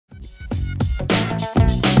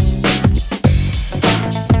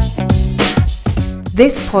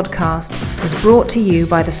This podcast is brought to you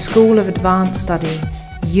by the School of Advanced Study,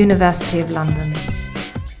 University of London.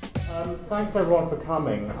 Thanks everyone for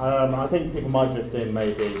coming. I think people might drift in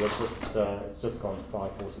maybe. It's just gone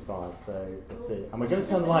 5:45, so we'll see. And we're going to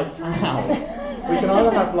turn the lights out. We can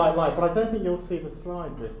either have light, but I don't think you'll see the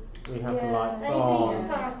slides if we have the lights on.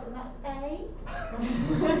 Comparison, that's A.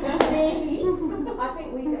 B. I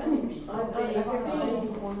think we can.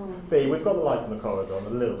 B. We've got the light from the corridor and a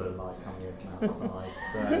little bit of light coming in from outside,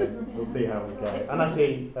 so we'll see how we go. And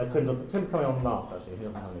actually, Tim's coming on last. Actually, he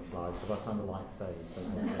doesn't have any slides, so by the time the light fades,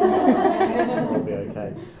 we'll be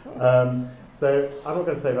okay. So I'm not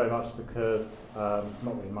going to say very much because it's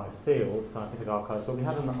not really my field, scientific archives, but we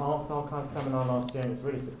had an arts archive seminar last year and it was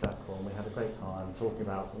really successful and we had a great time talking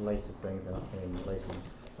about the latest things in relating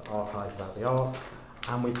to archives about the arts,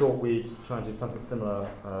 and we thought we'd try and do something similar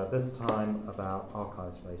this time about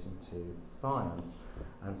archives relating to science.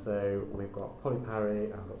 And so we've got Parry,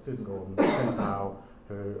 and we've got Susan Gordon, and Powell,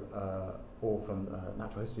 who are all from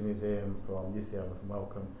Natural History Museum, from UCL and from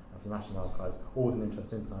Wellcome, and from National Archives, all with an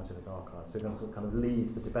interest in scientific archives. So we're going to sort of kind of lead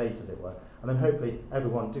the debate, as it were. And then hopefully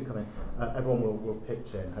everyone will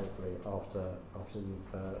pitch in, hopefully, after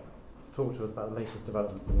you've talked to us about the latest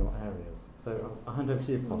developments in your areas. So I'll hand over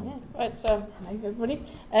to you, Polly. Yeah. Right, hello everybody.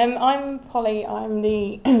 I'm Polly. I'm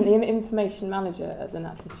the information manager at the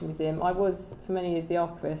Natural History Museum. I was for many years the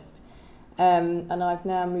archivist, and I've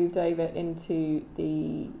now moved over into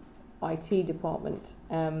the IT department,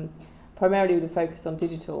 primarily with a focus on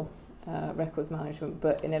digital records management,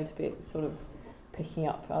 but inevitably it's sort of picking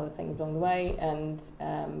up other things along the way, and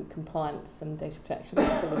compliance and data protection,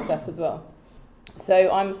 that sort of stuff as well.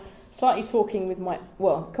 So I'm slightly talking with my,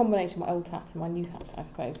 combination of my old hat and my new hat, I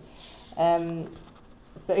suppose.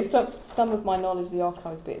 So some of my knowledge of the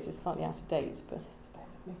archives bits is slightly out of date, but bear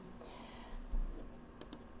with me.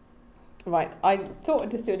 Right, I thought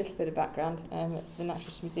I'd just do a little bit of background. The Natural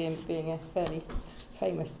History Museum being a fairly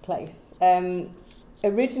famous place.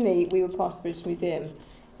 Originally, we were part of the British Museum,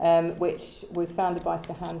 which was founded by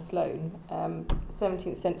Sir Hans Sloane,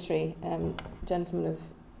 17th century gentleman of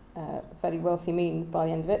fairly wealthy means by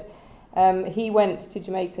the end of it. He went to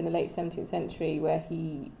Jamaica in the late 17th century where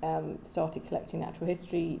he started collecting natural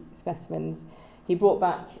history specimens. He brought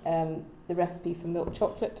back the recipe for milk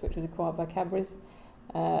chocolate, which was acquired by Cadbury's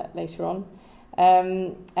later on.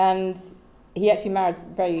 And he actually married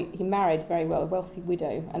very well a wealthy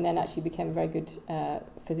widow, and then actually became a very good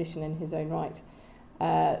physician in his own right.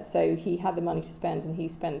 So he had the money to spend, and he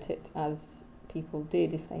spent it as people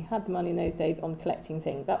did if they had the money in those days on collecting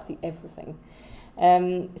things, absolutely everything.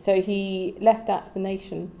 So he left that to the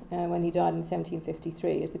nation when he died in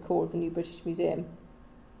 1753 as the core of the new British Museum.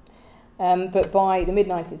 But by the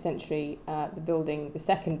mid-19th century, the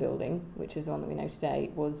second building, which is the one that we know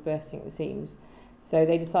today, was bursting at the seams. So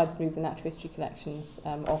they decided to move the natural history collections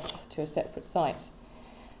off to a separate site.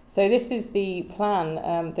 So this is the plan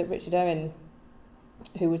that Richard Owen,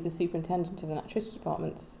 who was the superintendent of the Natural History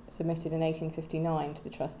Department, submitted in 1859 to the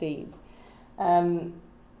trustees.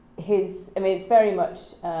 It's very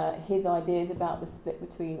much his ideas about the split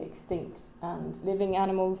between extinct and living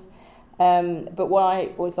animals. But what I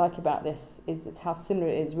always like about this is how similar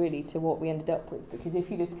it is really to what we ended up with, because if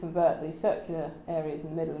you just convert the circular areas in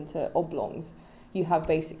the middle into oblongs, you have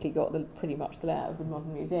basically got pretty much the layout of a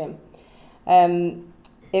modern museum.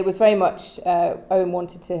 It was very much, Owen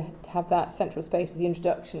wanted to have that central space as the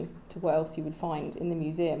introduction to what else you would find in the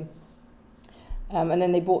museum. And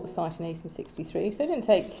then they bought the site in 1863. So it didn't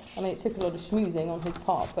take, it took a lot of schmoozing on his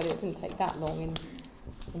part, but it didn't take that long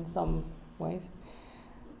in some ways.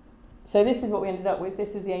 So this is what we ended up with.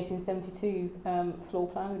 This was the 1872 floor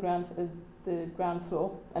plan, the ground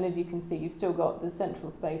floor. And as you can see, you've still got the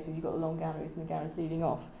central spaces, you've got the long galleries and the galleries leading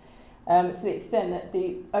off. To the extent that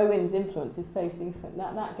the Owen's influence is so significant.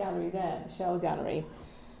 That gallery there, the Shell Gallery,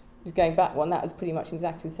 was going back one, that was pretty much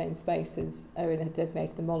exactly the same space as Owen had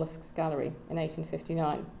designated the Mollusks Gallery in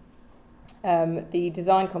 1859. The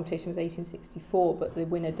design competition was 1864, but the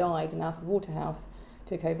winner died and Alfred Waterhouse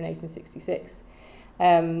took over in 1866.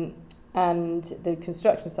 And the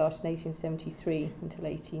construction started in 1873 until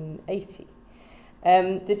 1880.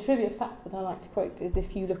 The trivia fact that I like to quote is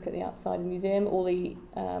if you look at the outside of the museum, all the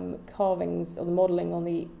carvings or the modelling on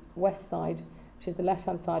the west side, which is the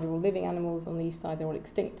left-hand side, are all living animals. On the east side, they're all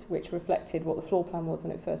extinct, which reflected what the floor plan was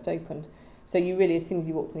when it first opened. So you really, as soon as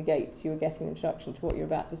you walked in the gates, you were getting an introduction to what you're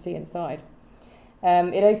about to see inside.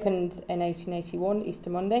 It opened in 1881, Easter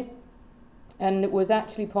Monday, and it was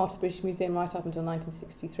actually part of the British Museum right up until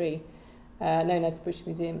 1963, known as the British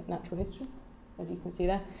Museum of Natural History, as you can see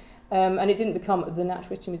there. And it didn't become the Natural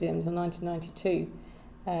History Museum until 1992.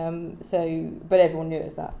 But everyone knew it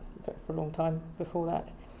as that for a long time before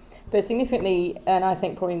that. But significantly, and I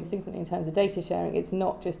think probably significantly in terms of data sharing, it's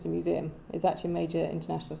not just a museum. It's actually a major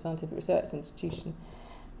international scientific research institution.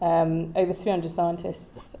 Over 300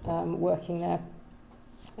 scientists working there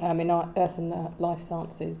in earth and life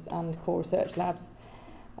sciences and core research labs.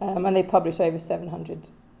 And they publish over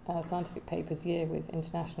 700 scientific papers a year with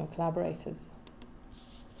international collaborators.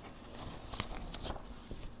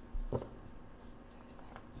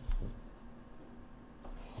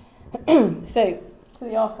 So, to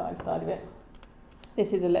the archive side of it,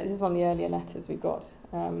 this is one of the earlier letters we've got.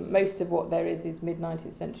 Most of what there is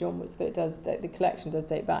mid-19th century onwards, but the collection does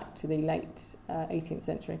date back to the late 18th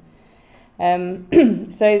century.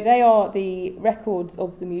 So they are the records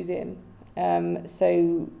of the museum.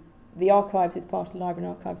 So the archives is part of the Library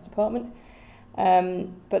and Archives Department,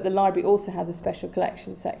 but the library also has a special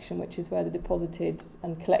collection section, which is where the deposited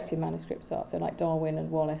and collected manuscripts are. So like Darwin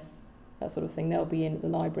and Wallace, that sort of thing, they'll be in the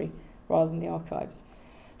library rather than the archives.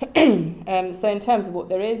 So in terms of what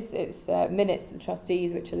there is, it's minutes of the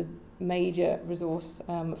trustees, which are the major resource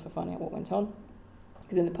for finding out what went on.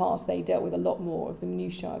 Because in the past they dealt with a lot more of the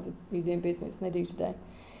minutiae of the museum business than they do today.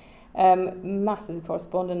 Masses of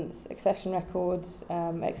correspondence, accession records,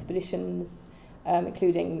 expeditions,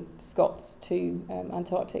 including Scott's 2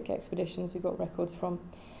 Antarctic expeditions we've got records from.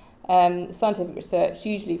 Scientific research,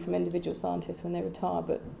 usually from individual scientists when they retire,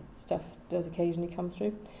 but stuff does occasionally come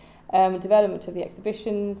through. Development of the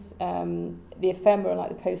exhibitions, the ephemera like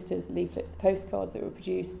the posters, the leaflets, the postcards that were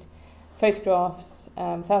produced, photographs,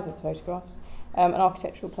 thousands of photographs, and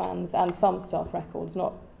architectural plans, and some staff records,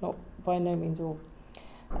 not by no means all.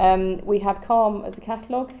 We have CALM as a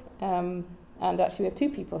catalogue, and actually we have 2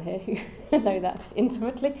 people here who know that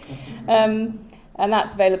intimately, and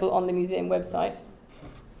that's available on the museum website.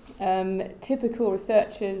 Typical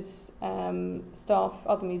researchers, staff,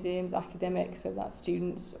 other museums, academics, whether that's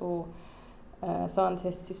students or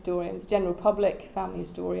scientists, historians, general public, family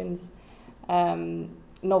historians,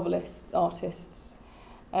 novelists, artists.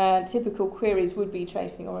 Typical queries would be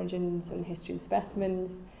tracing origins and history of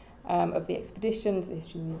specimens, of the expeditions, the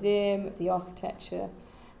history of the museum, the architecture,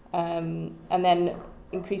 and then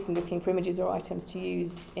increasingly looking for images or items to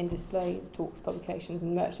use in displays, talks, publications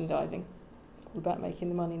and merchandising. All about making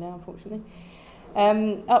the money now, unfortunately.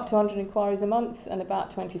 Up to 100 inquiries a month and about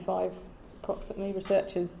 25 approximately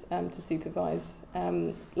researchers to supervise.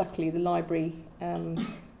 Luckily the library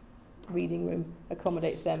reading room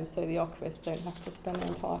accommodates them, so the archivists don't have to spend their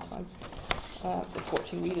entire time just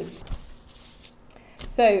watching readers.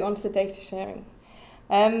 So on to the data sharing.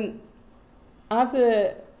 The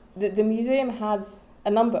museum has a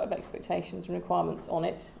number of expectations and requirements on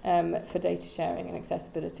it for data sharing and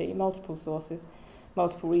accessibility, multiple sources,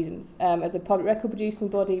 multiple reasons. As a public record producing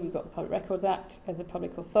body, we've got the Public Records Act. As a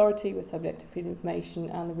public authority, we're subject to freedom of information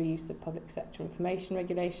and the reuse of public sector information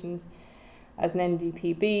regulations. As an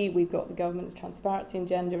NDPB, we've got the government's transparency and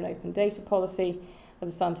gender and open data policy. As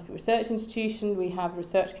a scientific research institution, we have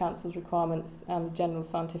Research Council's requirements and the general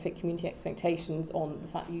scientific community expectations on the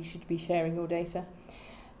fact that you should be sharing your data.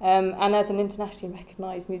 And as an internationally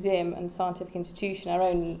recognised museum and scientific institution, our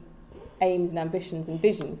own aims and ambitions and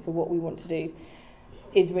vision for what we want to do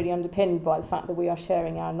is really underpinned by the fact that we are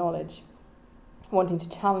sharing our knowledge, wanting to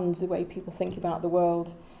challenge the way people think about the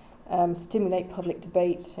world, stimulate public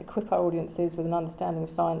debate, equip our audiences with an understanding of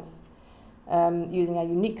science, using our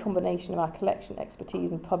unique combination of our collection, expertise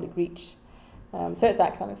and public reach. So it's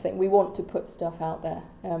that kind of thing. We want to put stuff out there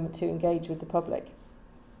to engage with the public.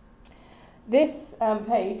 This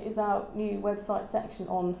page is our new website section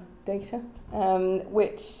on data,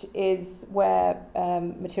 which is where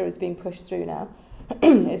material is being pushed through now.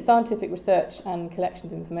 It's scientific research and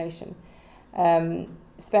collections information,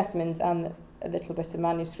 specimens and a little bit of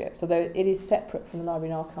manuscripts, although it is separate from the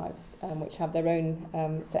Library and Archives, which have their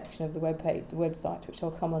own section of the website, which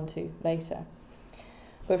I'll come on to later.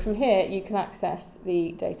 But from here you can access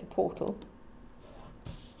the data portal.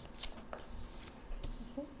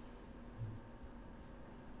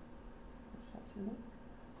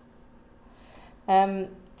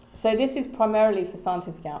 So this is primarily for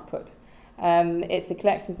scientific output. It's the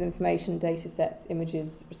collections, information, data sets,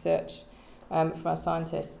 images, research from our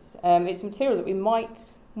scientists. It's material that we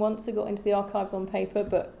might once have got into the archives on paper,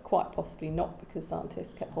 but quite possibly not, because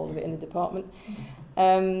scientists kept hold of it in the department.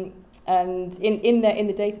 And in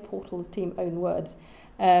the data portal's team own words,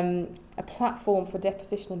 a platform for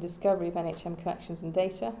deposition and discovery of NHM collections and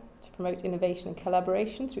data to promote innovation and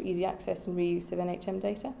collaboration through easy access and reuse of NHM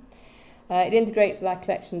data. It integrates with our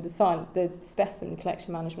collection design, the specimen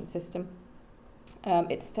collection management system.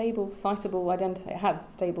 It has stable, citable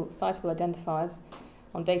identifiers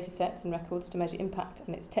on data sets and records to measure impact,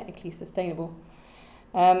 and it's technically sustainable.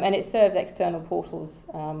 And it serves external portals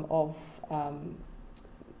of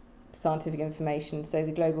scientific information, so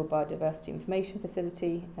the Global Biodiversity Information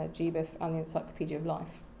Facility, GBIF, and the Encyclopedia of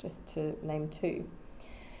Life, just to name two.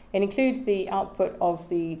 It includes the output of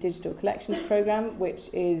the Digital Collections Programme,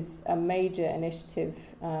 which is a major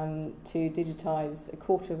initiative to digitise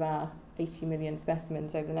 1/4 of our 80 million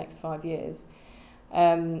specimens over the next 5 years,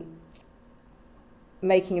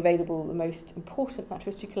 making available the most important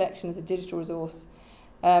natural history collection as a digital resource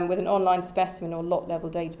with an online specimen or lot level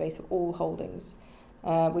database of all holdings,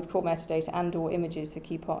 with core metadata and or images for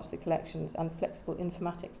key parts of the collections and flexible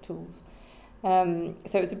informatics tools.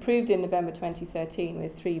 So it was approved in November 2013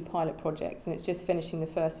 with 3 pilot projects, and it's just finishing the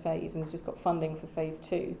first phase, and it's just got funding for phase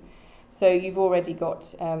 2. So you've already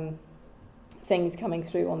got things coming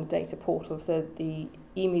through on the data portal of the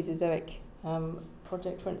Mesozoic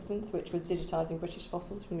project, for instance, which was digitising British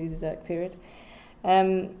fossils from the Mesozoic period.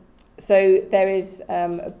 So there is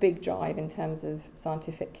a big drive in terms of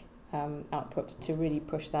scientific output to really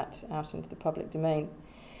push that out into the public domain.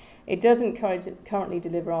 It doesn't currently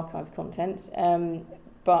deliver archives content,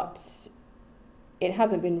 but it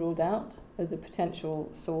hasn't been ruled out as a potential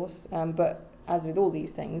source. But as with all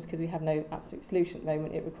these things, because we have no absolute solution at the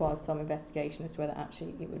moment, it requires some investigation as to whether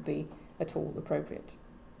actually it would be at all appropriate.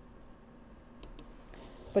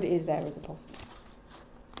 But it is there as a possible.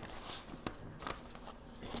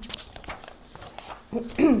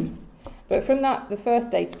 But from that, the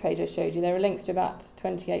first data page I showed you, there are links to about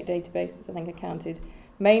 28 databases, I think I counted,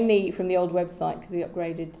 mainly from the old website because we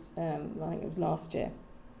upgraded, I think it was last year.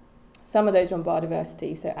 Some of those are on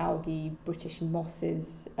biodiversity, so algae, British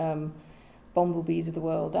mosses, bumblebees of the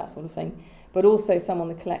world, that sort of thing. But also some on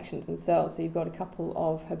the collections themselves. So you've got a couple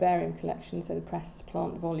of herbarium collections, so the pressed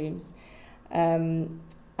plant volumes, and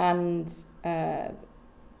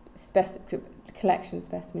collection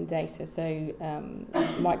specimen data, so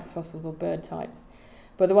microfossils or bird types.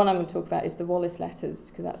 But the one I'm going to talk about is the Wallace letters,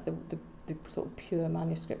 because that's the sort of pure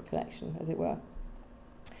manuscript collection, as it were.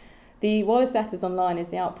 The Wallace letters online is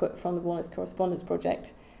the output from the Wallace Correspondence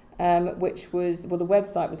Project, which was, well, the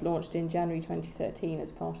website was launched in January 2013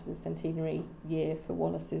 as part of the centenary year for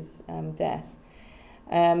Wallace's death.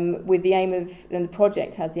 With the aim of, and the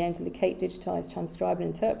project has the aim to locate, digitise, transcribe and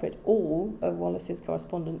interpret all of Wallace's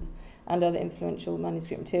correspondence and other influential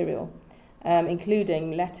manuscript material,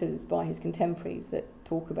 including letters by his contemporaries that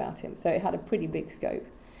talk about him. So it had a pretty big scope.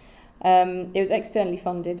 It was externally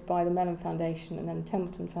funded by the Mellon Foundation and then the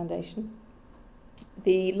Templeton Foundation.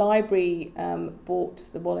 The library bought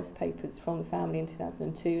the Wallace papers from the family in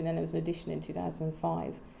 2002, and then there was an edition in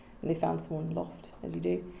 2005, and they found some in the loft, as you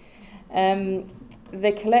do.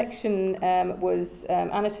 The collection was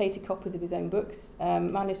annotated copies of his own books,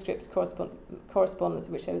 manuscripts, correspondence,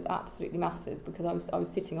 which was absolutely massive, because I was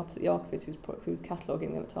sitting opposite the archivist who was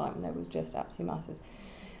cataloguing them at the time, and there was just absolutely massive.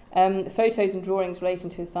 Photos and drawings relating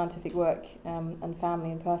to his scientific work and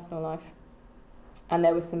family and personal life. And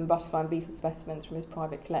there were some butterfly and beetle specimens from his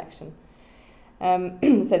private collection. So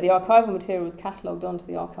the archival material was catalogued onto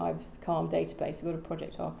the Archives CALM database. We got a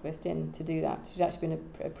project archivist in to do that. She's actually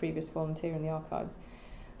been a previous volunteer in the archives.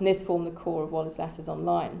 And this formed the core of Wallace Letters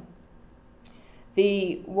Online.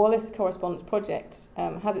 The Wallace Correspondence Project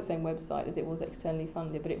has its own website, as it was externally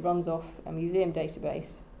funded, but it runs off a museum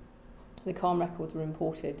database. The CALM records were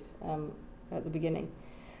imported at the beginning,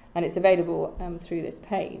 and it's available through this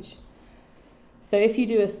page. So if you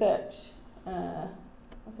do a search, I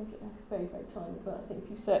think it's very, very tiny, but I think if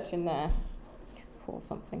you search in there for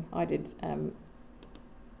something, I did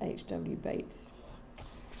H.W. Bates,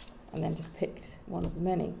 and then just picked one of the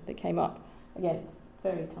many that came up. Again, it's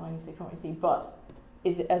very tiny, so you can't really see, but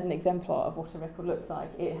is it as an exemplar of what a record looks like.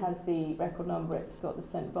 It has the record number, it's got the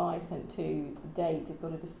sent by, sent to, date, it's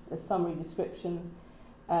got a summary description,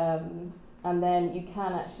 and then you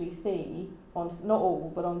can actually see, on not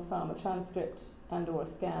all, but on some, a transcript and or a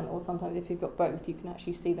scan, or sometimes if you've got both, you can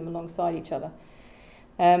actually see them alongside each other.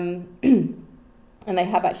 And they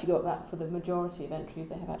have actually got that for the majority of entries,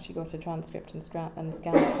 they have actually got a transcript and scan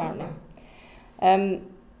apparently.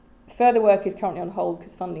 Further work is currently on hold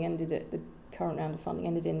because funding ended at the current round of funding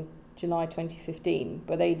ended in July 2015,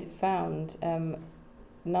 but they'd found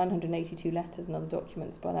 982 letters and other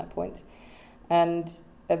documents by that point, and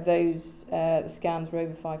of those the scans were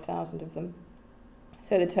over 5,000 of them.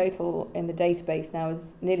 So the total in the database now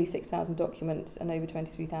is nearly 6,000 documents and over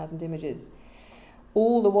 23,000 images.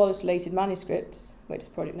 All the Wallace-related manuscripts, which the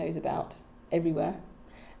project knows about everywhere,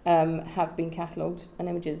 have been catalogued, and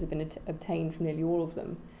images have been obtained from nearly all of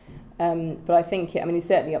them. But I think, I mean, it's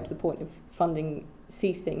certainly up to the point of funding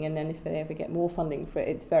ceasing, and then if they ever get more funding for it,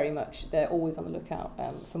 it's very much, they're always on the lookout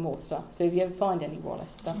for more stuff. So if you ever find any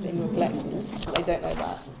Wallace stuff in your collections that they don't know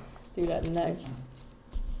about, do let them know.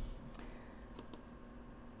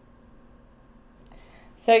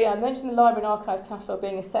 So yeah, I mentioned the Library and Archives catalogue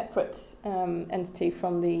being a separate entity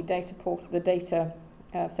from the data portal, the data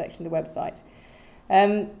section of the website.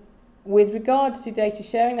 With regard to data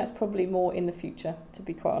sharing, that's probably more in the future, to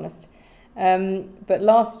be quite honest. But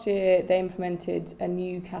last year they implemented a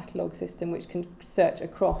new catalogue system which can search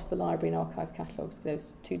across the Library and Archives catalogues.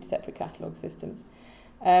 There's 2 separate catalogue systems.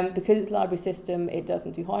 Because it's a library system, it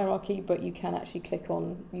doesn't do hierarchy, but you can actually click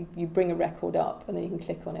on, you bring a record up and then you can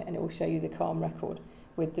click on it and it will show you the CALM record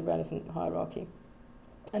with the relevant hierarchy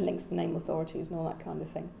and links to name authorities and all that kind of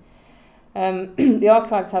thing. The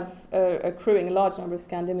archives have accruing a large number of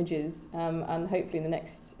scanned images, and hopefully in the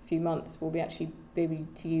next few months we'll be able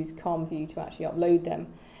to use CALM View to actually upload them,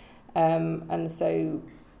 and so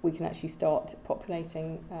we can actually start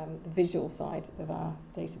populating the visual side of our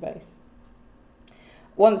database.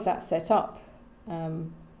 Once that's set up,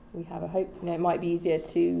 we have a hope, it might be easier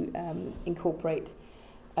to incorporate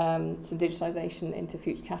some digitalisation into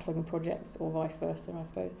future cataloguing projects, or vice versa, I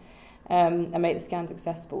suppose. And make the scans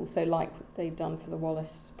accessible, so like they've done for the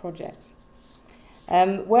Wallace project.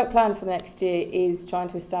 Work plan for next year is trying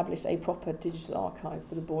to establish a proper digital archive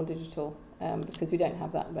for the Born Digital, because we don't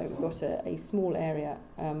have that at the moment. We've got a small area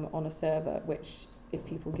on a server which, if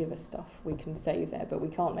people give us stuff, we can save there, but we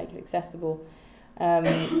can't make it accessible,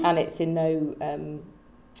 and it's in no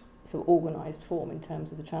sort of organised form in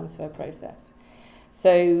terms of the transfer process.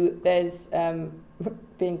 So there's,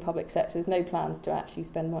 being public sector, there's no plans to actually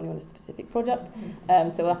spend money on a specific project,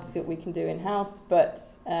 so we'll have to see what we can do in-house, but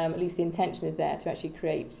at least the intention is there to actually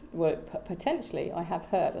create, well, potentially, I have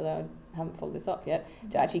heard, although I haven't followed this up yet,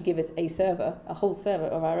 to actually give us a server, a whole server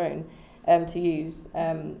of our own to use.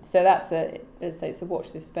 So that's, as I say, it's a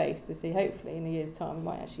watch this space to see, hopefully in a year's time we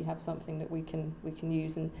might actually have something that we can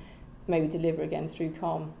use and maybe deliver again through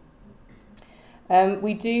CALM.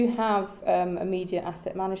 We do have a media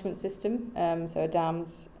asset management system, so a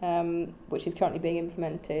DAMS, which is currently being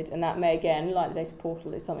implemented, and that may, again, like the data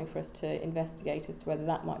portal, is something for us to investigate as to whether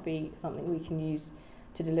that might be something we can use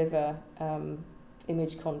to deliver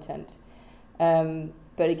image content.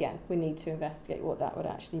 But again, we need to investigate what that would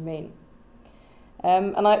actually mean.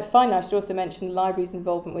 And finally, I should also mention the library's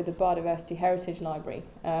involvement with the Biodiversity Heritage Library,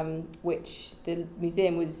 which the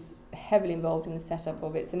museum was heavily involved in the setup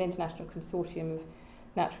of. It's an international consortium of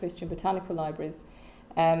natural history and botanical libraries,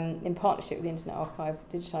 in partnership with the Internet Archive,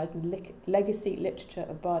 digitising the legacy literature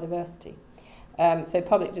of biodiversity. So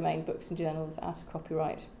public domain books and journals out of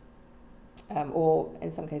copyright, or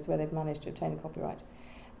in some cases where they've managed to obtain the copyright,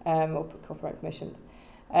 or put copyright permissions.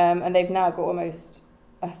 And they've now got almost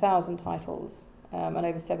 1,000 titles and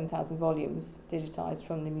over 7,000 volumes digitised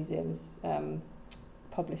from the museum's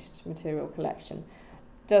published material collection.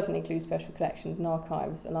 Doesn't include special collections and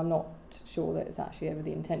archives, and I'm not sure that it's actually ever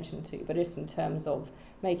the intention to, but just in terms of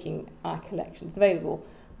making our collections available,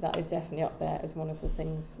 that is definitely up there as one of the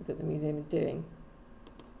things that the museum is doing.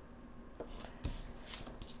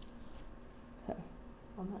 So,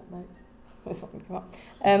 on that note,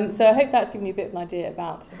 so I hope that's given you a bit of an idea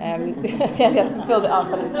about, build it up,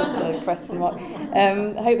 but it's just a question mark.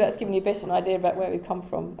 I hope that's given you a bit of an idea about where we've come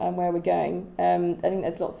from and where we're going. I think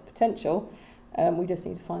there's lots of potential. We just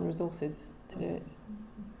need to find resources to do it.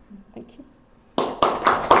 Thank you.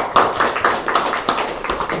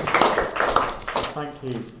 Thank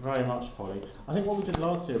you very much, Polly. I think what we did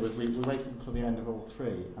last year was we waited until the end of all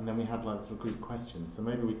three, and then we had like sort of group questions. So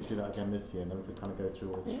maybe we could do that again this year, and then we could kind of go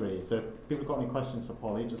through all three. So if people have got any questions for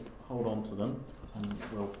Polly, just hold on to them, and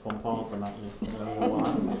we'll bombard them at you in a little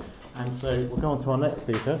while. And so we'll go on to our next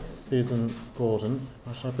speaker, Susan Gordon.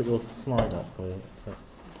 Shall I put your slide up for you? So,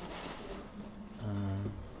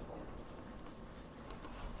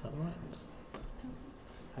 is that right?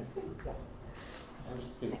 Yeah.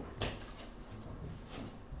 Susan.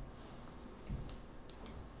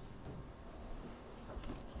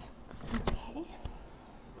 Okay.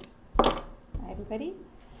 Hi, everybody.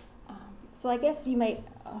 So I guess you might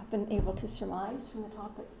have been able to surmise from the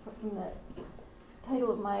topic, from the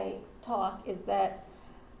title of my talk, is that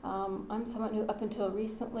I'm someone who, up until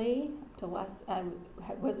recently,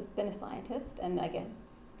 was been a scientist, and I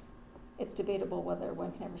guess it's debatable whether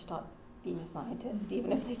one can ever stop being a scientist,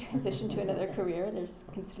 even if they transition to another career. There's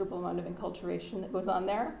a considerable amount of enculturation that goes on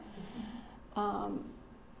there.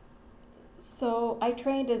 So I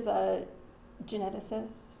trained as a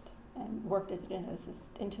geneticist and worked as a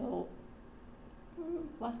geneticist until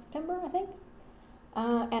last September, I think.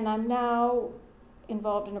 And I'm now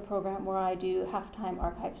involved in a program where I do half-time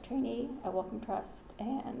archives trainee at Wellcome Trust,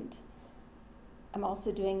 and I'm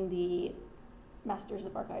also doing the Masters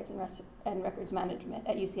of Archives and Records Management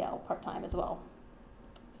at UCL part-time as well.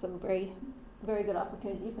 So very, very good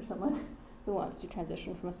opportunity for someone who wants to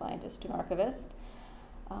transition from a scientist to an archivist.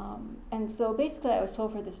 And so basically I was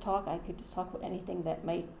told for this talk I could just talk about anything that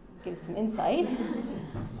might give some insight.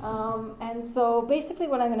 And so basically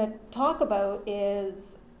what I'm going to talk about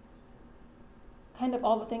is kind of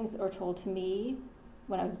all the things that were told to me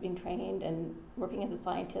when I was being trained and working as a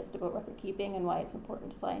scientist about record keeping and why it's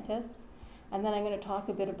important to scientists. And then I'm going to talk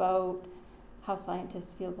a bit about how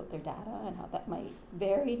scientists feel about their data and how that might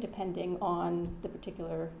vary depending on the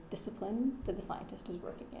particular discipline that the scientist is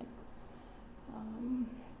working in.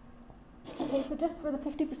 Okay, so just for the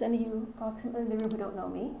 50% of you approximately in the room who don't know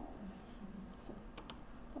me. So,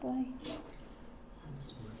 how do I?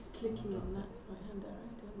 Clicking on that right hand there,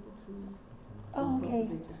 right down the bottom. Oh, okay.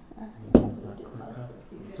 Is that quicker?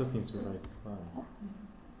 It just seems to be very slow.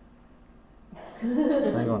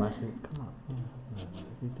 Hang on, actually, it's come up here, hasn't it?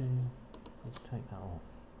 If you do, you take that off.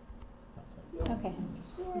 That's it. Okay.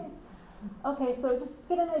 Okay, so just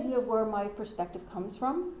to get an idea of where my perspective comes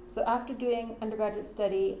from. So after doing undergraduate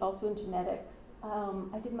study, also in genetics,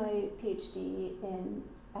 I did my PhD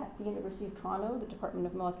at the University of Toronto, the Department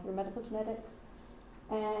of Molecular Medical Genetics.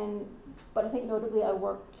 But I think notably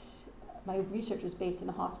my research was based in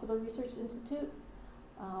a hospital research institute.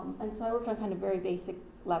 And so I worked on kind of very basic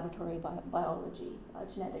laboratory biology,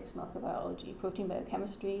 genetics, molecular biology, protein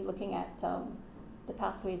biochemistry, looking at the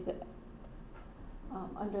pathways that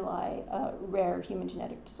underlie rare human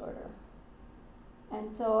genetic disorder. And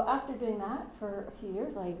so after doing that for a few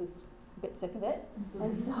years, I was a bit sick of it.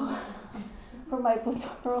 And so for my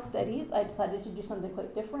postdoctoral studies, I decided to do something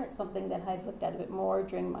quite different, something that I'd looked at a bit more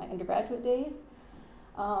during my undergraduate days.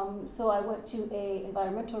 So I went to an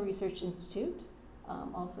environmental research institute,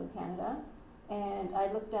 also in Canada, and I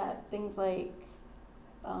looked at things like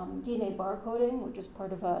DNA barcoding, which is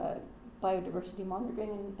part of a biodiversity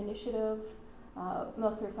monitoring initiative,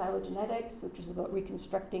 molecular phylogenetics, which is about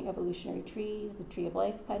reconstructing evolutionary trees, the tree of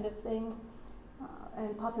life kind of thing,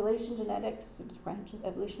 and population genetics, which is a branch of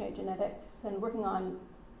evolutionary genetics, and working on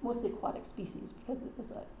mostly aquatic species because it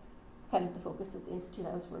was kind of the focus of the institute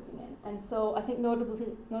I was working in. And so I think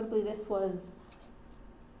notably this was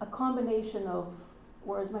a combination of,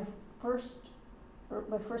 whereas my first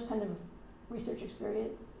kind of research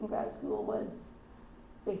experience in grad school was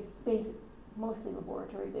based mostly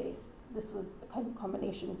laboratory based. This was a kind of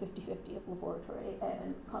combination 50-50 of laboratory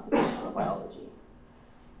and computational biology.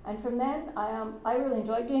 And from then, I really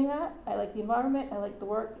enjoyed doing that. I like the environment, I like the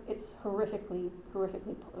work. It's horrifically poorly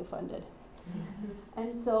funded.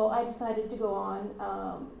 And so I decided to go on,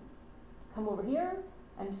 come over here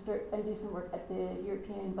and do some work at the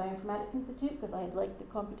European Bioinformatics Institute because I had liked the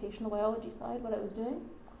computational biology side, what I was doing.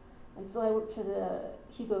 And so I worked for the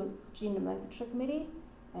Hugo Gene Nomenclature Committee,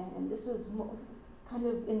 and this was kind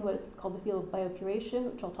of in what's called the field of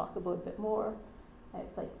biocuration, which I'll talk about a bit more.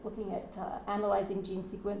 It's like looking at analyzing gene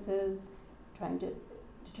sequences, trying to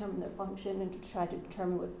determine their function, and to try to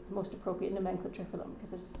determine what's the most appropriate nomenclature for them,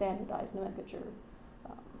 because there's a standardized nomenclature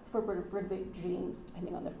for vertebrate genes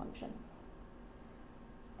depending on their function.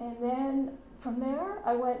 And then from there,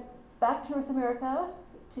 I went back to North America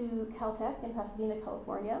to Caltech in Pasadena,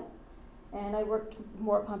 California, and I worked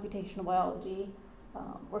more computational biology,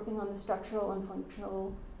 working on the structural and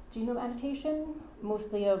functional genome annotation,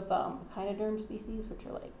 mostly of echinoderm species, which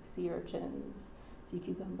are like sea urchins, sea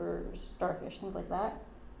cucumbers, starfish, things like that.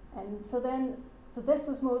 And so this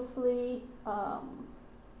was mostly, so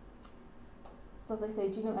as I say,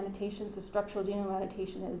 genome annotation. So structural genome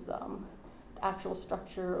annotation is the actual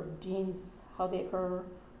structure of genes, how they occur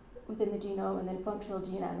within the genome, and then functional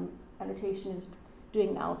gene annotation is doing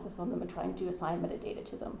analysis on them and trying to assign metadata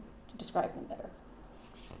to them to describe them better.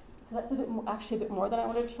 So that's actually a bit more than I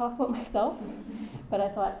wanted to talk about myself, but I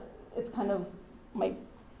thought it's kind of might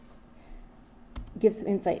give some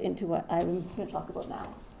insight into what I'm going to talk about now.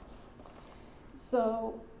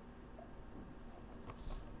 So,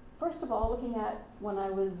 first of all, looking at when I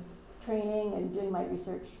was training and doing my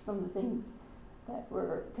research, some of the things that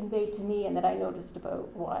were conveyed to me and that I noticed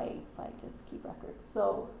about why scientists keep records.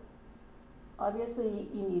 So, obviously,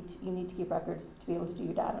 you need to keep records to be able to do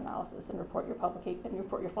your data analysis and report your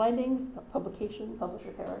findings. Publication,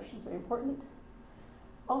 publisher perish is very important.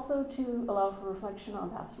 Also, to allow for reflection on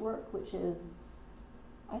past work, which is,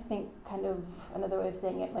 I think, kind of another way of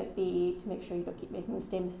saying it might be to make sure you don't keep making the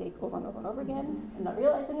same mistake over and over and over again and not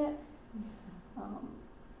realizing it.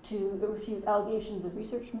 To refute allegations of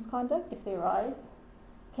research misconduct if they arise,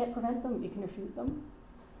 can't prevent them, you can refute them.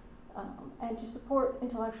 And to support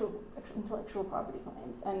intellectual property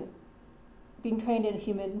claims. And being trained in a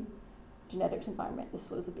human genetics environment, this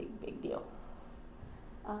was a big deal.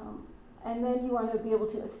 And then you want to be able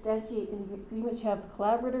to instantiate in agreements. You have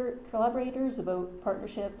collaborators about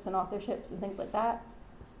partnerships and authorships and things like that.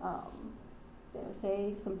 They would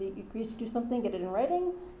say somebody agrees to do something, get it in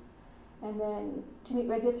writing. And then to meet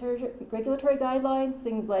regulatory guidelines,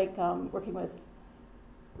 things like working with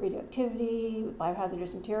radioactivity, with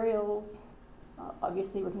biohazardous materials,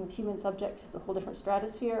 obviously working with human subjects is a whole different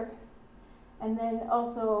stratosphere. And then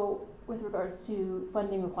also with regards to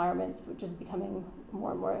funding requirements, which is becoming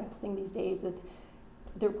more and more a thing these days with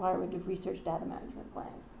the requirement of research data management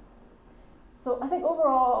plans. So I think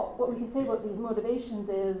overall what we can say about these motivations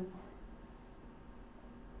is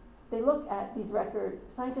they look at these records,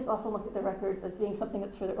 scientists often look at the records as being something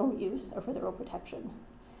that's for their own use or for their own protection,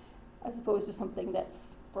 as opposed to something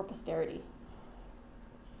that's for posterity.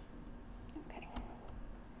 Okay.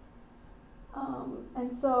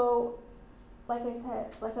 And so, like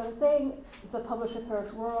I was saying, it's a publish or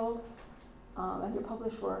perish world, and your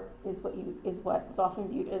published work is what is often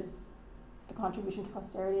viewed as the contribution to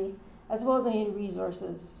posterity, as well as any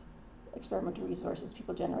resources, experimental resources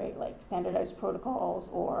people generate, like standardized protocols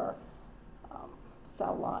or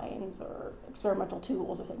cell lines or experimental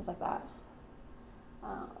tools or things like that.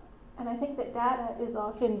 And I think that data is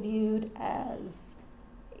often viewed as,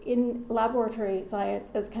 in laboratory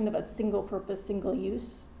science, as kind of a single purpose, single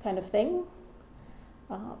use kind of thing.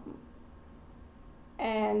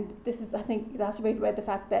 And this is, I think, exacerbated by the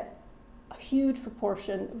fact that a huge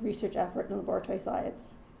proportion of research effort in laboratory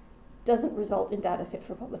science doesn't result in data fit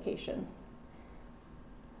for publication.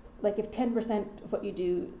 Like if 10% of what you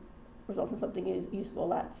do results in something useful,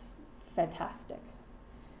 that's fantastic.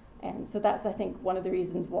 And so that's, I think, one of the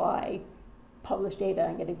reasons why published data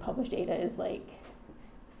and getting published data is like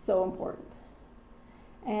so important.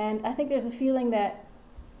 And I think there's a feeling that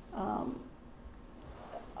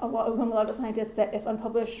among a lot of scientists that if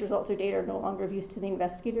unpublished results or data are no longer of use to the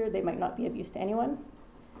investigator, they might not be of use to anyone.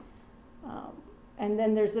 And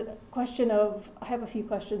then there's a question of, I have a few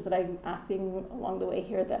questions that I'm asking along the way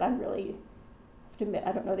here that I'm really, have to admit,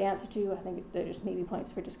 I don't know the answer to. I think they're just maybe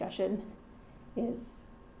points for discussion. Is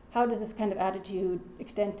how does this kind of attitude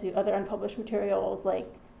extend to other unpublished materials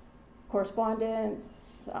like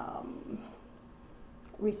correspondence,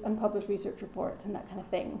 unpublished research reports, and that kind of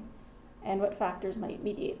thing? And what factors might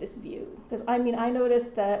mediate this view? Because I mean, I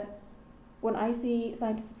noticed that when I see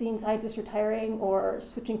scientists retiring or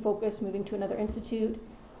switching focus, moving to another institute,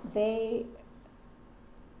 they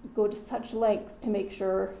go to such lengths to make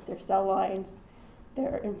sure their cell lines,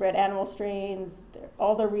 their inbred animal strains,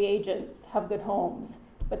 all their reagents have good homes.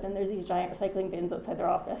 But then there's these giant recycling bins outside their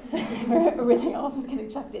office where everything else is getting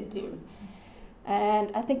chucked into. And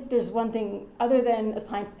I think there's one thing, other than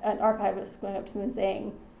an archivist going up to them and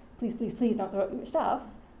saying, please, please, please don't throw out your stuff,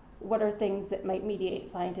 what are things that might mediate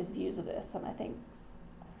scientists' views of this? And I think,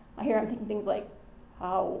 I'm thinking things like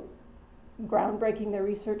how groundbreaking their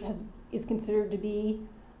research is considered to be,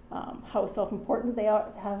 how self-important they are,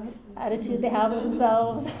 how attitude they have of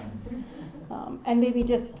themselves, and maybe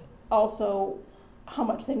just also how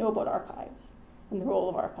much they know about archives and the role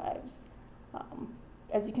of archives.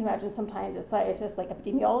 As you can imagine, sometimes as scientists, like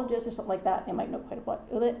epidemiologists or something like that, they might know quite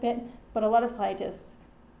a bit, but a lot of scientists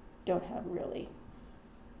don't have really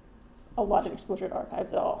a lot of exposure to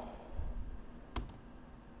archives at all.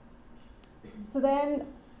 So then,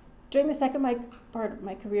 during the second part of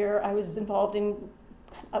my career, I was involved in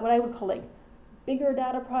what I would call like bigger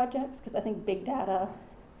data projects, because I think big data,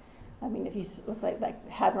 I mean, if you look like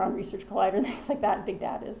Hadron Research Collider and things like that, big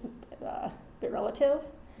data is a bit relative,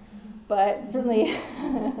 but certainly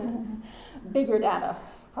bigger data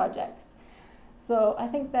projects. So I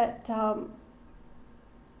think that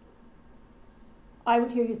I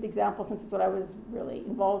would here use the example, since it's what I was really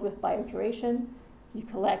involved with, biocuration. So you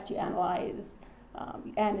collect, you analyze,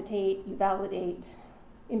 you annotate, you validate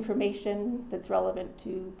information that's relevant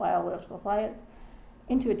to biological science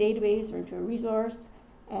into a database or into a resource,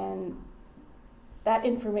 and that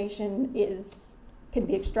information can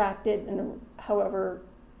be extracted and however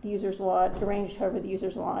the users want, arranged however the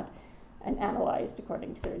users want, and analyzed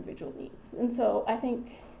according to their individual needs. And so I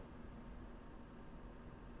think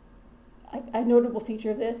a notable feature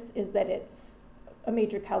of this is that it's a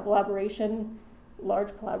major collaboration, large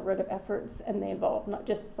collaborative efforts, and they involve not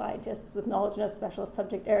just scientists with knowledge in a specialist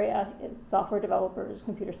subject area, it's software developers,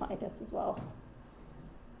 computer scientists as well.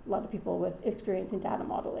 A lot of people with experience in data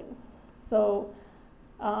modeling. So,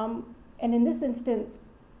 and in this instance,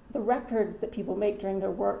 the records that people make during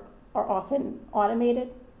their work are often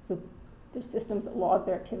automated So there's systems that log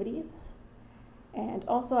their activities. And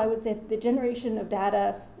also I would say the generation of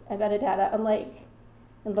data and metadata, unlike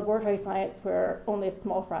in laboratory science where only a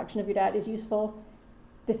small fraction of your data is useful,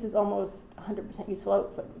 this is almost 100% useful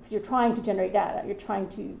output because you're trying to generate data. You're trying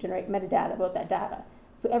to generate metadata about that data.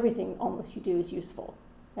 So everything almost you do is useful.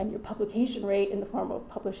 And your publication rate in the form of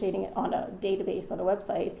publishing it on a database, on a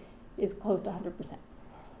website, is close to 100%.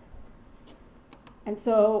 And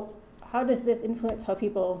so how does this influence how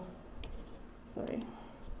people,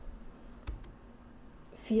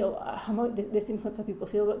 feel, how this influence how people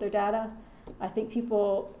feel about their data? I think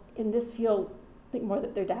people in this field think more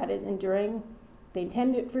that their data is enduring. They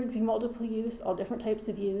intend it for it to be multiple use, all different types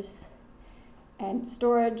of use. And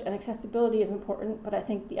storage and accessibility is important, but I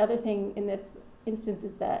think the other thing in this instance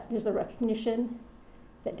is that there's a recognition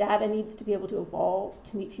that data needs to be able to evolve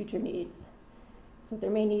to meet future needs. So there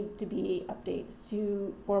may need to be updates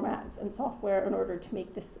to formats and software in order to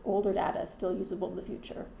make this older data still usable in the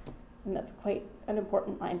future. And that's quite an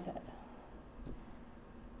important mindset.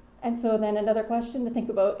 And so then another question to think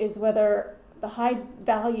about is whether the high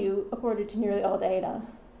value accorded to nearly all data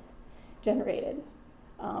generated,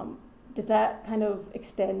 does that kind of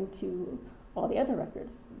extend to all the other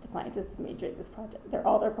records the scientists made during this project?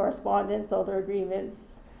 All their correspondence, all their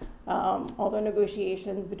agreements, all their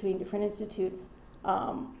negotiations between different institutes.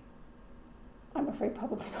 I'm afraid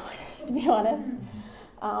probably not, to be honest.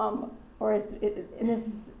 Or is it, in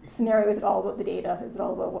this scenario, is it all about the data? Is it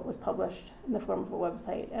all about what was published in the form of a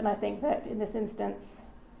website? And I think that in this instance,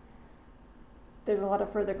 there's a lot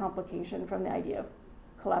of further complication from the idea of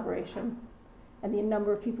collaboration and the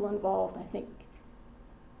number of people involved. I think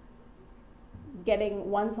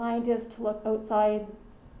getting one scientist to look outside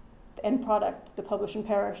the end product, the publish and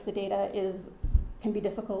perish, the data can be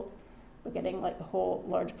difficult, but getting like the whole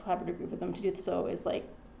large collaborative group of them to do so is like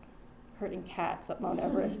herding cats up Mount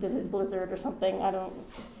Everest in a blizzard or something. It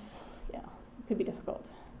could be difficult.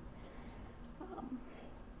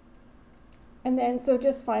 And then, so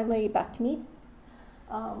just finally, back to me.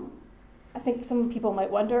 I think some people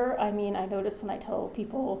might wonder, I notice when I tell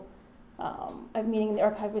people I'm meeting in the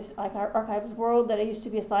archives world that I used to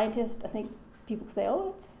be a scientist, I think people say,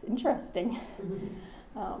 oh, it's interesting.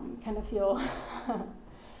 Kind of feel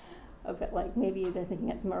a bit like maybe they're thinking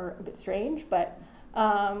it's a bit strange, but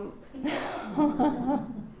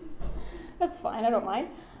that's fine, I don't mind.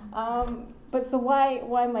 But so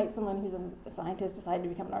why might someone who's a scientist decide to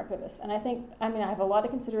become an archivist? And I think, I have a lot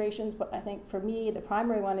of considerations, but I think for me, the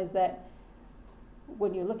primary one is that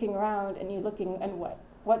when you're looking around and you're looking and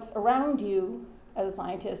what's around you as a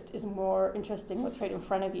scientist is more interesting what's right in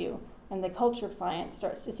front of you. And the culture of science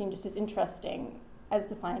starts to seem just as interesting as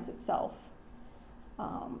the science itself.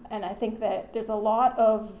 And I think that there's a lot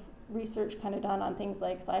of research kind of done on things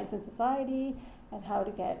like science and society and how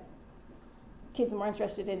to get kids more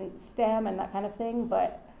interested in STEM and that kind of thing,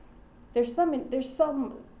 but there's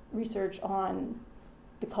some research on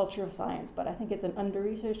the culture of science, but I think it's an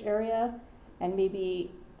under-researched area, and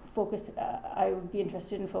maybe I would be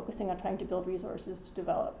interested in focusing on trying to build resources to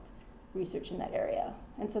develop research in that area.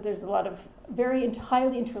 And so there's a lot of very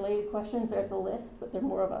highly interrelated questions. There's a list, but they're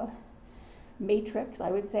more of a matrix,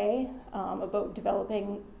 I would say, about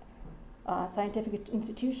developing scientific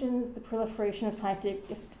institutions. The proliferation of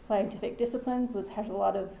scientific disciplines has a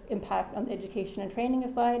lot of impact on the education and training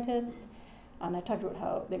of scientists. And I talked about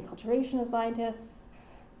how the enculturation of scientists,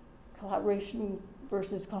 collaboration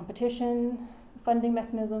versus competition, funding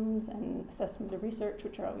mechanisms, and assessment of research,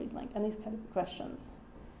 which are always linked, and these kind of questions.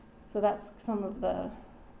 So that's some of the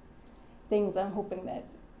things I'm hoping that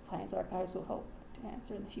science archives will help to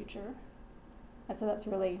answer in the future. And so that's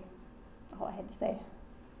really all I had to say.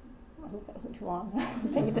 I hope that wasn't too long.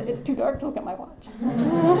 It's too dark to look at my watch.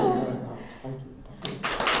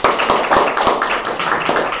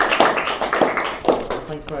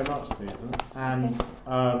 Thank you very much, Susan. And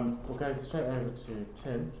we'll go straight over to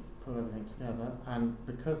Tim to put everything together. And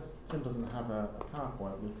because Tim doesn't have a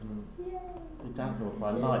PowerPoint, we can be dazzled by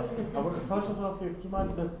light. Can I just ask you, do you mind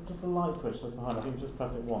if there's just a light switch just behind? I think you just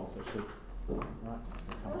press it once, it should. Right, it's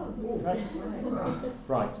going to come on. Great.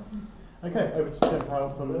 Right. Okay, over to Tim Powell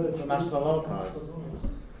from the National Archives.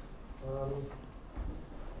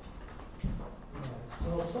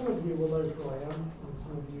 Well, some of you will know who I am, and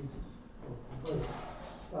some of you both.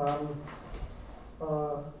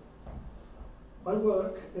 I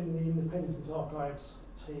work in the Independent Archives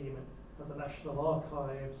team at the National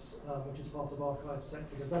Archives, which is part of Archive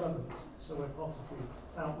Sector Development. So we're part of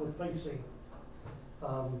the outward-facing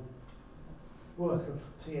work of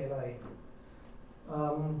TNA.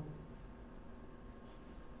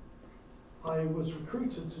 I was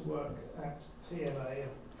recruited to work at TNA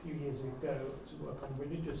few years ago to work on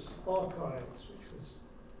religious archives, which was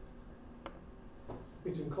a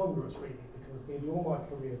bit incongruous really, because nearly all my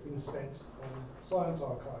career had been spent on science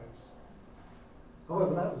archives.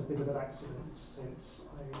 However, that was a bit of an accident, since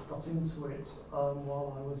I got into it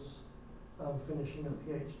while I was finishing a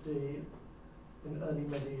PhD in early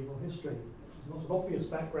medieval history, which is not an obvious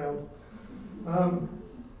background.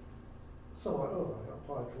 So I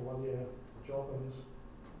applied for a 1-year job, and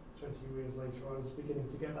 20 years later I was beginning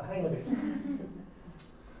to get the hang of it.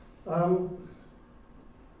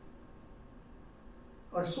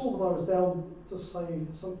 I saw that I was down to say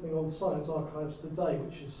something on Science Archives Today,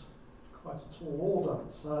 which is quite a tall order.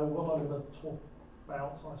 So what I'm going to talk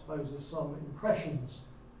about, I suppose, is some impressions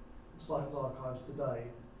of Science Archives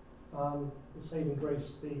Today. The saving grace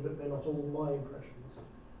being that they're not all my impressions.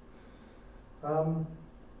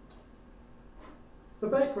 The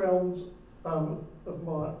background of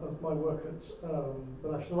my work at the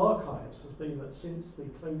National Archives has been that since the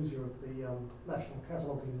closure of the National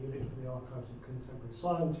Cataloguing Unit for the Archives of Contemporary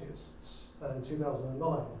Scientists in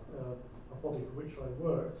 2009, a body for which I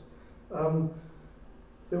worked,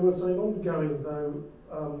 there was an ongoing, though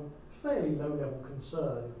fairly low-level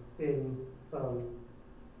concern in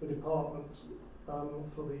the department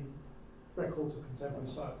for the records of contemporary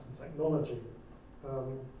science and technology.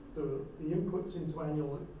 The inputs into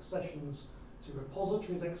annual accessions to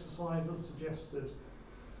repositories exercises suggested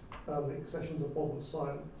the accessions of modern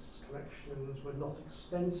science collections were not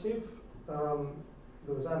extensive.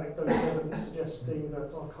 There was anecdotal evidence suggesting that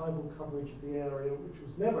archival coverage of the area, which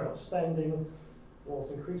was never outstanding,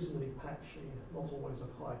 was increasingly patchy, not always of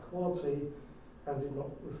high quality, and did not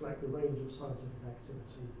reflect the range of scientific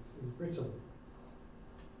activity in Britain.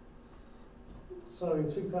 So in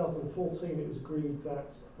 2014 it was agreed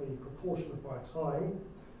that a proportion of my time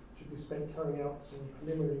should be spent carrying out some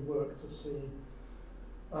preliminary work to see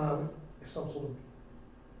if some sort of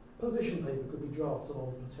position paper could be drafted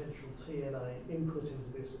on potential TNA input into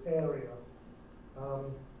this area.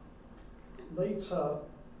 Later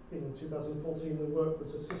in 2014 the work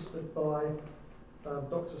was assisted by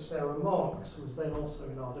Dr. Sarah Marks, who was then also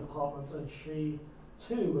in our department, and she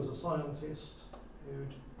too was a scientist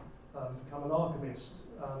who'd become an archivist,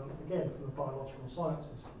 again from the biological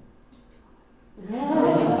sciences.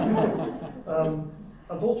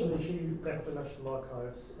 Unfortunately, she left the National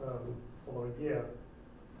Archives the following year.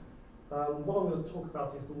 What I'm going to talk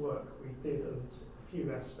about is the work we did and a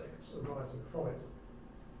few aspects arising from it.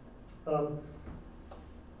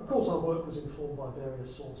 Of course, our work was informed by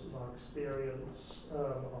various sources, our experience,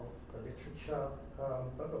 the literature,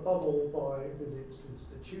 but above all by visits to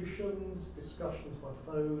institutions, discussions by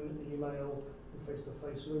phone, email, and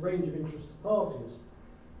face-to-face with a range of interested parties,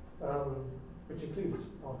 which included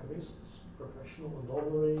archivists, professional and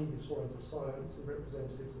honorary, historians of science, and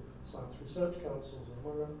representatives of science research councils,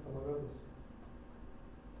 among others.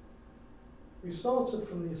 We started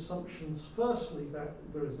from the assumptions, firstly, that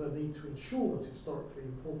there is no need to ensure that historically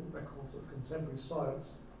important records of contemporary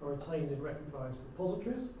science are retained in recognised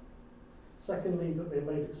repositories. Secondly, that they're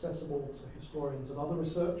made accessible to historians and other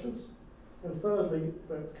researchers. And thirdly,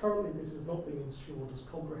 that currently this is not being ensured as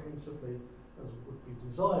comprehensively as would be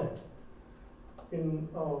desired. In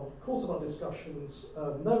our course of our discussions,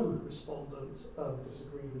 no respondent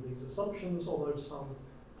disagreed with these assumptions, although some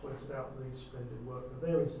pointed out the splendid work that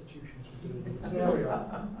their institutions were doing in this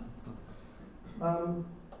area.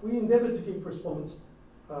 We endeavoured to give respondents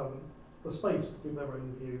the space to give their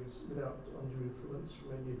own views without undue influence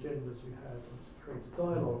from any agendas we had, and to create a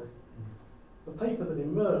dialogue. The paper that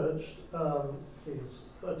emerged is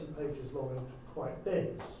 30 pages long and quite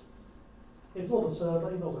dense. It's not a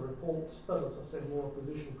survey, not a report, but as I said, more a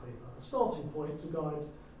position paper. A starting point to guide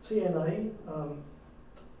TNA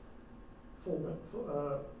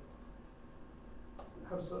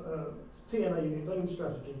has TNA in its own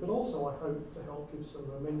strategy, but also I hope to help give some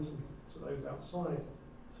momentum to those outside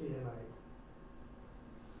TNA.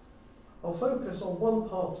 I'll focus on one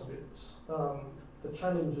part of it, the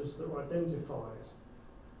challenges that were identified,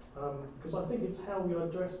 because I think it's how we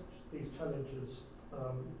address these challenges,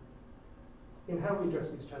 in how we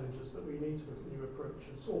address these challenges that we need to look at new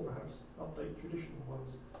approaches, or perhaps update traditional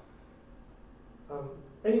ones.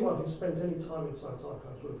 Anyone who's spent any time in science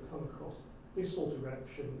archives will have come across this sort of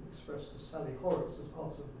reaction expressed to Sally Horrocks as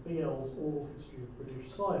part of the BL's Oral History of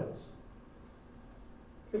British Science.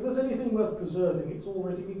 If there's anything worth preserving, it's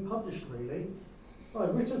already been published, really.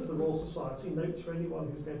 I've written for the Royal Society notes for anyone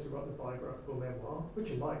who's going to write the biographical memoir,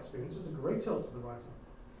 which in my experience is a great help to the writer.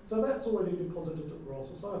 So that's already deposited at the Royal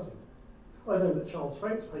Society. I know that Charles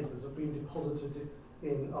Frank's papers have been deposited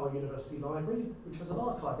in our university library, which has an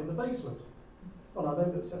archive in the basement. And I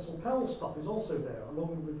know that Cecil Powell's stuff is also there,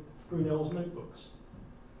 along with Brunel's notebooks.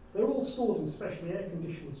 They're all stored in specially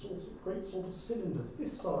air-conditioned great sort of cylinders,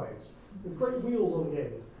 this size, with great wheels on the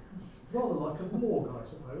end. Rather like a morgue, I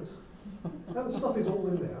suppose. And the stuff is all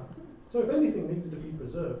in there. So if anything needed to be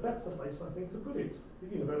preserved, that's the place, I think, to put it, the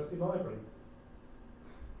University Library.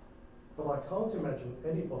 But I can't imagine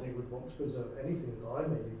anybody would want to preserve anything that I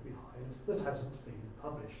may leave behind that hasn't been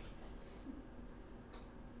published.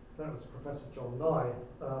 That was Professor John Nye.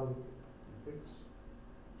 It's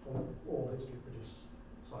on all history of British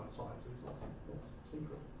science, it's not a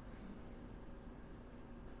secret.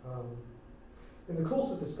 In the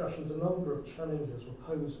course of discussions, a number of challenges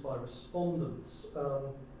were posed by respondents.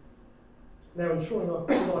 Now, ensuring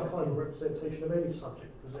archival representation of any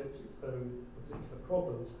subject presents its own particular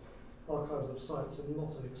problems. Archives of science are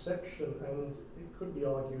not an exception, and it could be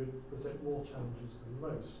argued present more challenges than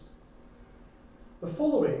most. The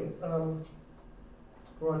following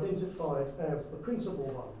were identified as the principal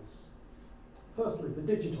ones. Firstly, the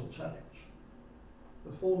digital challenge,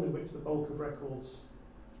 the form in which the bulk of records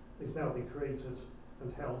is now being created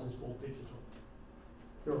and held is more digital.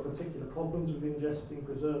 There are particular problems with ingesting,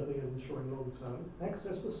 preserving and ensuring long-term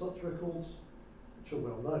access to such records, which are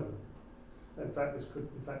well known. In fact, this could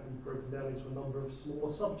in fact be broken down into a number of smaller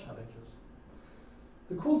sub-challenges.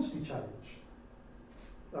 The quantity challenge,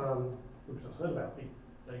 we've just heard about big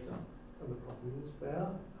data and the problems there.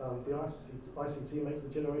 The ICT makes the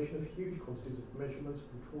generation of huge quantities of measurement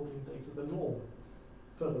and recording data the norm.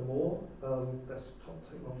 Furthermore, desktop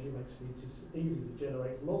technology makes it easy to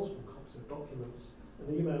generate multiple copies of documents,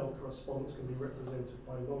 and email correspondence can be represented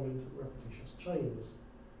by long and repetitious chains.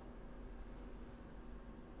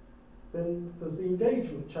 Then there's the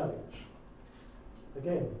engagement challenge.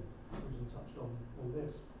 Again, Susan touched on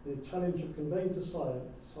this. The challenge of conveying to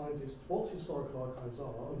scientists what historical archives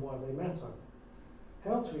are and why they matter.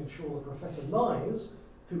 How to ensure that Professor Nyes,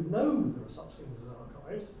 who know there are such things as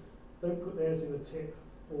archives, don't put theirs in a tip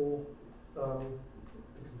or the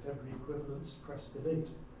contemporary equivalents press delete.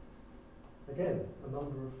 Again, a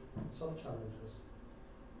number of sub-challenges.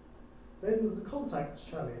 Then there's the contacts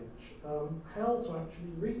challenge, how to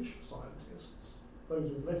actually reach scientists,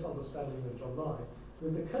 those with less understanding than John Nye,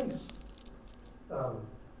 with the case.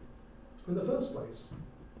 In the first place,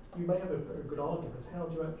 you may have a very good argument, how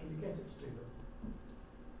do you actually get it to them?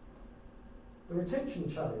 The retention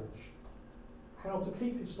challenge, how to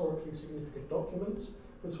keep historically significant documents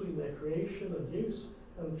between their creation and use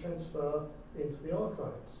and transfer into the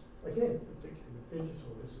archives. Again, particularly with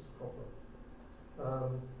digital, this is a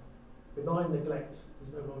problem. Benign neglect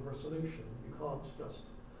is no longer a solution. You can't just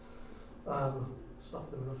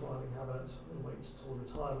stuff them in a filing cabinet and wait till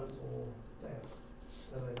retirement or death.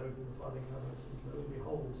 And then open the filing cabinet and lo and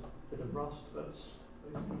behold, a bit of rust, but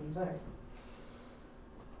basically intact.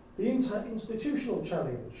 The institutional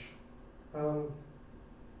challenge.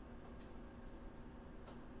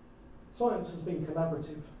 Science has been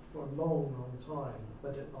collaborative for a long, long time,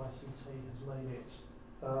 but ICT has made it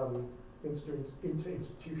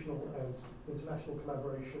interinstitutional and international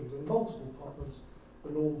collaboration with multiple partners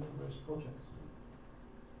the norm for most projects.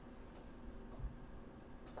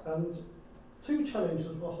 And two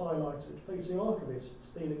challenges were highlighted facing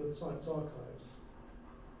archivists dealing with science archives.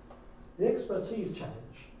 The expertise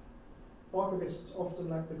challenge. Archivists often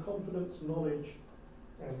lack the confidence, knowledge,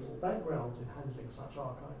 and or background in handling such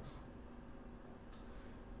archives.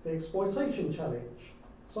 The exploitation challenge.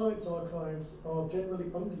 Science archives are generally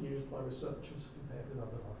underused by researchers compared with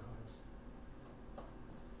other archives.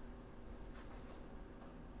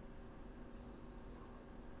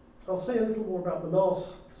 I'll say a little more about the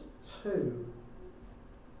last two.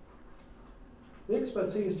 The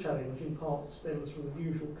expertise challenge in part stems from the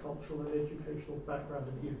usual cultural and educational background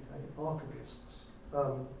of UK archivists.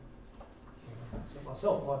 So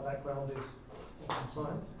myself, my background is in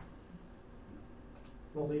science.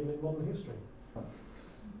 It's not even in modern history.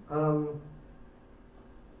 I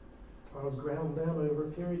was ground down over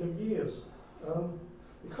a period of years.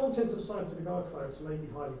 The content of scientific archives may be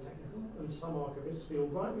highly technical, and some archivists feel,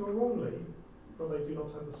 rightly or wrongly, that they do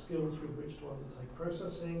not have the skills with which to undertake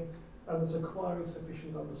processing, and that acquiring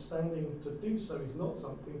sufficient understanding to do so is not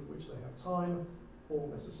something for which they have time or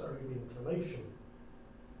necessarily the inclination.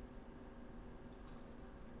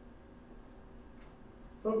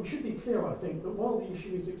 But we should be clear, I think, that while the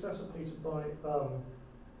issue is exacerbated by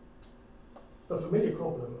the familiar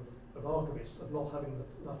problem of archivists of not having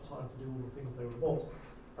enough time to do all the things they would want,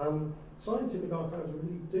 scientific archives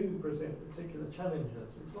really do present particular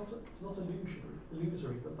challenges. It's not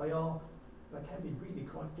illusory that they can be really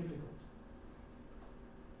quite difficult.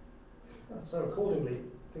 So accordingly,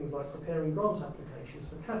 things like preparing grant applications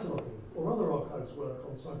for cataloguing or other archives work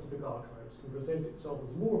on scientific archives can present itself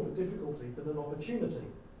as more of a difficulty than an opportunity,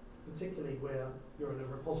 particularly where you're in a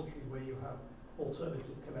repository where you have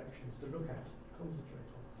alternative collections to look at, concentrate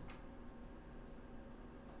on.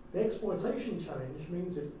 The exploitation challenge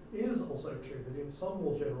means it is also true that in some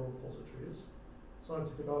more general repositories,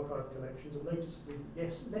 scientific archive collections are noticeably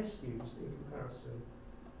less used in comparison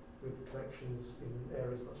with collections in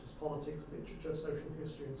areas such as politics, literature, social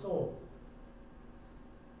history, and so on.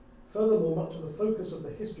 Furthermore, much of the focus of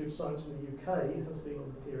the history of science in the UK has been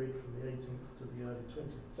on the period from the 18th to the early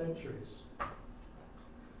 20th centuries.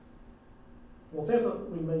 Whatever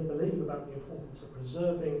we may believe about the importance of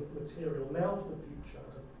preserving material now for the future,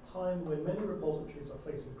 at a time when many repositories are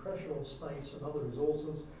facing pressure on space and other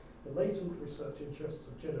resources, the latent research interests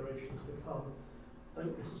of generations to come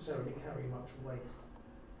don't necessarily carry much weight.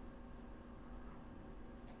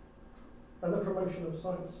 And the promotion of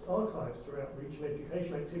science archives through outreach and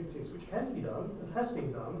education activities, which can be done and has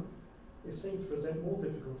been done, is seen to present more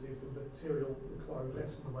difficulties than material requiring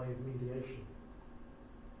less in the way of mediation.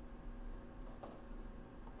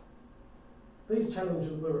 These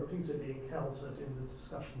challenges were repeatedly encountered in the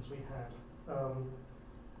discussions we had,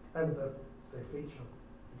 and they feature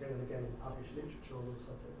again and again in published literature on the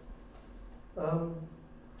subject.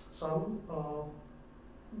 Some are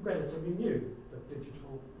relatively new, the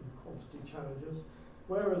digital and quantity challenges,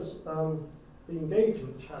 whereas the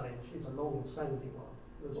engagement challenge is a long-standing one.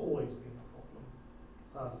 There's always been a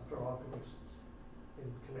problem for archivists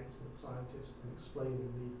in connecting with scientists and explaining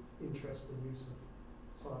the interest and use of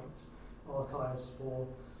science archives for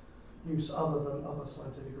use other than other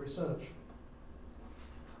scientific research.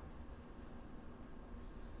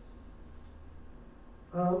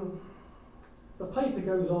 The paper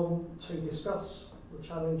goes on to discuss the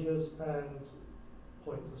challenges and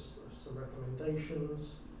point to some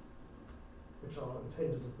recommendations which are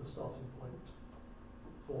intended as the starting point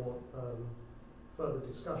for further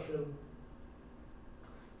discussion.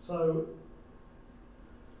 So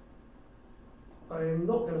I'm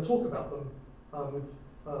not going to talk about them with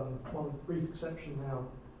one brief exception now.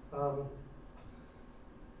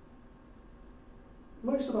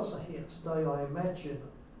 Most of us are here today, I imagine,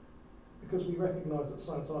 because we recognise that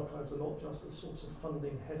science archives are not just a source of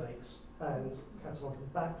funding headaches and cataloguing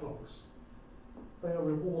backlogs. They are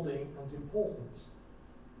rewarding and important.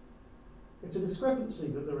 It's a discrepancy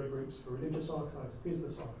that there are groups for religious archives,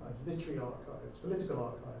 business archives, literary archives, political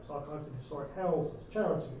archives, archives in historic houses,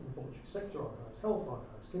 charity and voluntary sector archives, health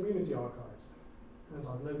archives, community archives, and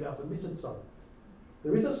I've no doubt omitted some.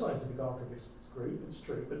 There is a scientific archivists group, it's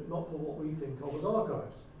true, but not for what we think of as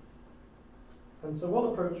archives. And so one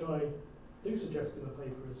approach I do suggest in the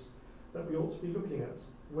paper is that we ought to be looking at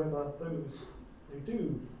whether those who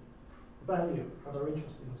do value and are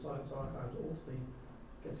interested in science archives ought to be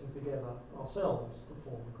getting together ourselves to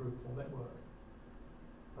form a group or network.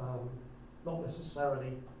 Not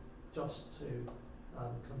necessarily just to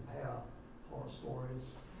compare horror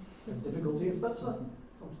stories and difficulties, but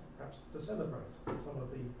perhaps to celebrate some of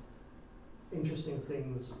the interesting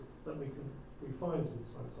things that we find in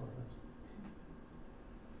science archives.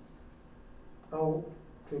 I'll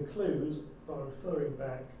conclude by referring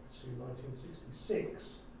back to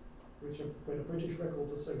 1966, when a British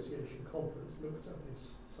Records Association conference looked at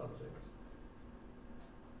this subject.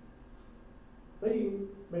 They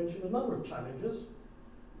mentioned a number of challenges.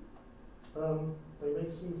 They may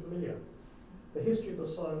seem familiar. The history of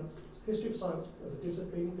science as a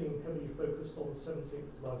discipline being heavily focused on the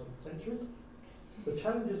 17th to 19th centuries, the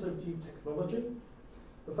challenges of new technology,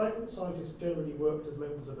 the fact that scientists generally worked as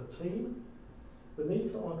members of a team, the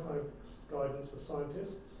need for archive guidance for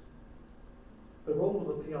scientists, the role of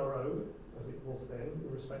the PRO, as it was then,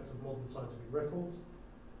 in respect of modern scientific records,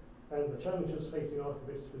 and the challenges facing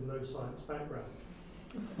archivists with no science background.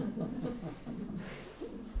 There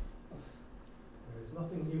is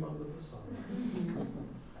nothing new under the sun.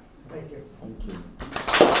 Thank you. Thank you.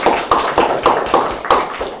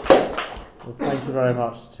 Well, thank you very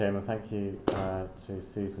much, Tim, and thank you to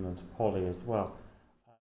Susan and to Polly as well.